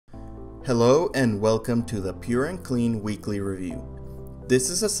Hello and welcome to the Pur'N'Kleen Weekly Review. This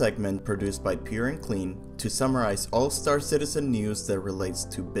is a segment produced by Pur'N'Kleen to summarize all Star Citizen news that relates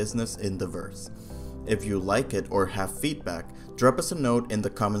to business in the verse. If you like it or have feedback, drop us a note in the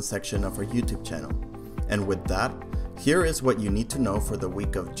comment section of our YouTube channel. And with that, here is what you need to know for the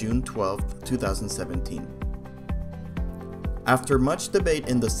week of June 12, 2017. After much debate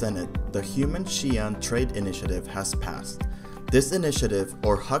in the Senate, the Human Xi'an Trade Initiative has passed. This initiative,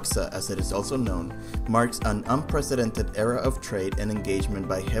 or HUXA as it is also known, marks an unprecedented era of trade and engagement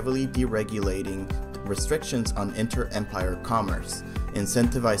by heavily deregulating restrictions on inter-empire commerce,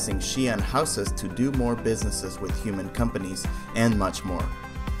 incentivizing Xi'an houses to do more businesses with human companies, and much more.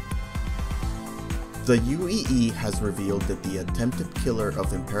 The UEE has revealed that the attempted killer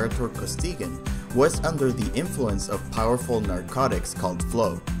of Imperator Costigan was under the influence of powerful narcotics called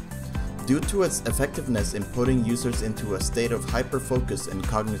Flow. Due to its effectiveness in putting users into a state of hyperfocus and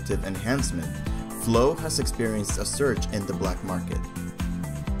cognitive enhancement, Flow has experienced a surge in the black market.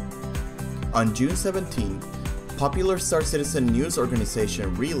 On June 17, popular Star Citizen news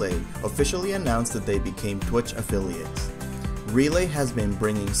organization Relay officially announced that they became Twitch affiliates. Relay has been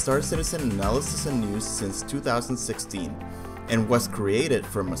bringing Star Citizen analysis and news since 2016 and was created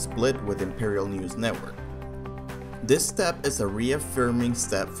from a split with Imperial News Network. This step is a reaffirming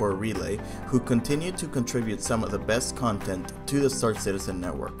step for Relay, who continue to contribute some of the best content to the Star Citizen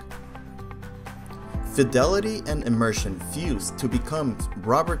network. Fidelity and immersion fused to become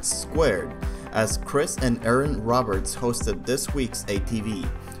Roberts Squared, as Chris and Aaron Roberts hosted this week's ATV,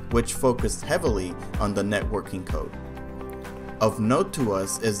 which focused heavily on the networking code. Of note to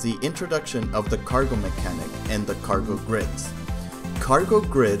us is the introduction of the cargo mechanic and the cargo grids. Cargo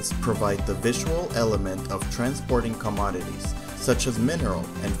grids provide the visual element of transporting commodities, such as mineral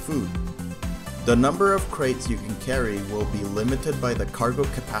and food. The number of crates you can carry will be limited by the cargo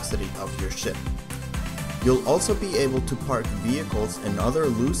capacity of your ship. You'll also be able to park vehicles and other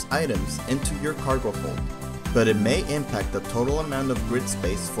loose items into your cargo hold, but it may impact the total amount of grid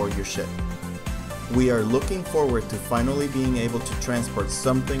space for your ship. We are looking forward to finally being able to transport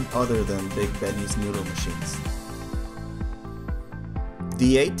something other than Big Benny's noodle machines.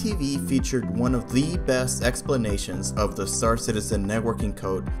 The ATV featured one of the best explanations of the Star Citizen networking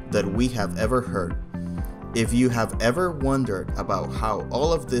code that we have ever heard. If you have ever wondered about how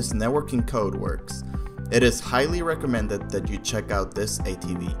all of this networking code works, it is highly recommended that you check out this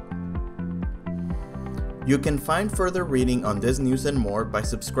ATV. You can find further reading on this news and more by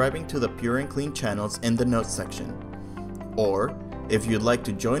subscribing to the Pur'N'Kleen channels in the notes section. Or, if you'd like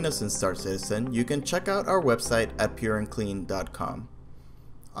to join us in Star Citizen, you can check out our website at pur'n'kleen.com.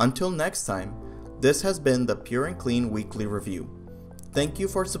 Until next time, this has been the Pur'N'Kleen Weekly Review. Thank you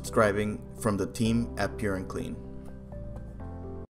for subscribing from the team at Pur'N'Kleen.